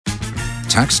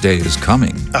Tax day is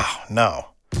coming. Oh, no.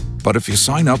 But if you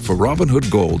sign up for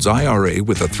Robinhood Gold's IRA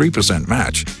with a 3%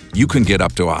 match, you can get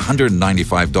up to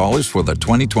 $195 for the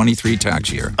 2023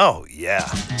 tax year. Oh, yeah.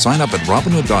 Sign up at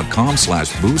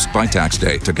Robinhood.com/boost by tax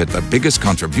day to get the biggest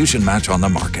contribution match on the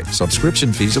market.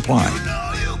 Subscription fees apply.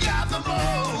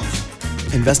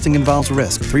 Investing involves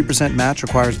risk. 3% match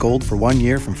requires gold for 1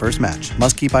 year from first match.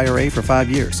 Must keep IRA for 5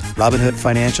 years. Robinhood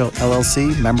Financial,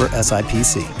 LLC, member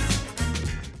SIPC.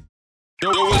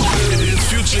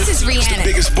 This is Rihanna. The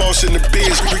biggest boss in the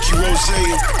biz, Ricky Rose.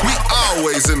 We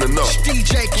always in the know.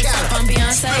 DJ Campbell. I'm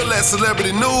Beyonce. Feel that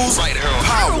celebrity news. Right here on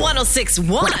Power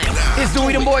 106.1. It's the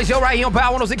We Them Boys Show right here on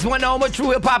Power 106.1. No more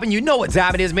true hip hop, and you know what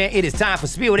time it is, man. It is time for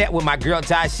Spill That with my girl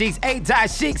Ty Sheeks. Hey, Ty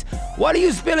Sheeks, what are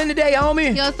you spilling today,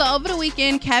 homie? Yo, so over the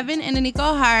weekend, Kevin and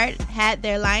Eniko Hart had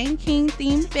their Lion King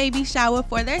themed baby shower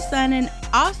for their son and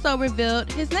also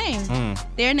revealed his name.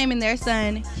 They're naming their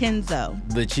son Kenzo.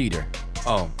 The cheater.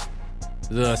 Oh,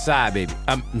 the side baby.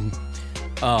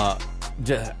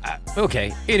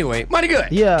 Okay. Anyway, money good.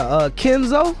 Yeah,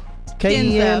 Kenzo.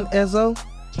 Kenzo. Kenzo.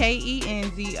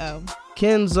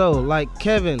 Kenzo, like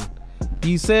Kevin.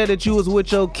 You said that you was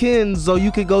with your Kenzo,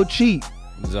 you could go cheat.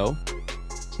 Zo.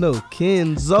 No,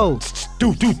 Kenzo.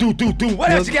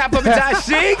 What else you got for me, Ty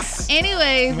Sheeks?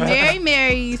 Anyways, Mary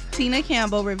Mary's Tina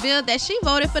Campbell revealed that she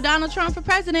voted for Donald Trump for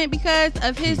president because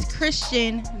of his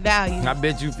Christian values. I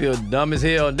bet you feel dumb as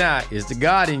hell now. It's the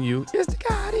God in you. It's the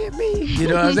God in me. You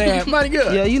know what I'm saying? Money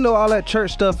good. Yeah, you know all that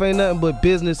church stuff ain't nothing but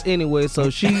business anyway. So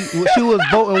she was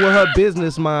voting with her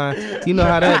business mind. You know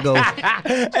how that goes.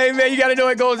 Hey man, you gotta know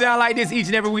it goes down like this each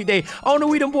and every weekday on the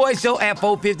We Them Boys Show at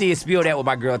 4:50. It's Spill That with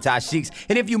my girl Ty Sheeks.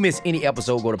 And if you miss any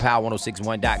episode, go to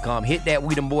power1061.com. Hit that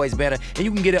We Them Boys banner, and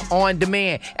you can get it on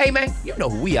demand. Hey man, you know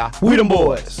who we are. We Them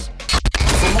Boys.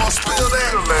 For more Spill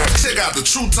That, check out the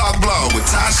True Talk blog with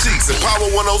Ty Sheeks at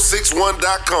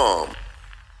power1061.com.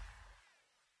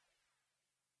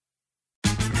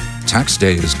 Tax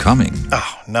day is coming.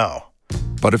 Oh, no.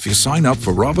 But if you sign up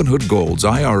for Robinhood Gold's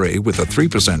IRA with a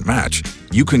 3% match,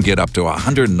 you can get up to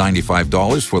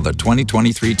 $195 for the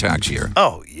 2023 tax year.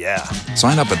 Oh, yeah.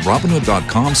 Sign up at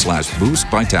Robinhood.com/boost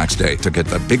by tax day to get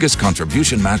the biggest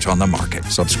contribution match on the market.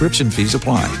 Subscription fees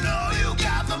apply.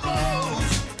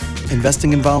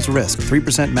 Investing involves risk.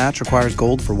 3% match requires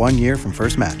gold for 1 year from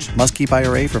first match. Must keep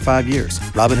IRA for 5 years.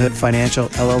 Robinhood Financial,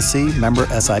 LLC, member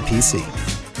SIPC.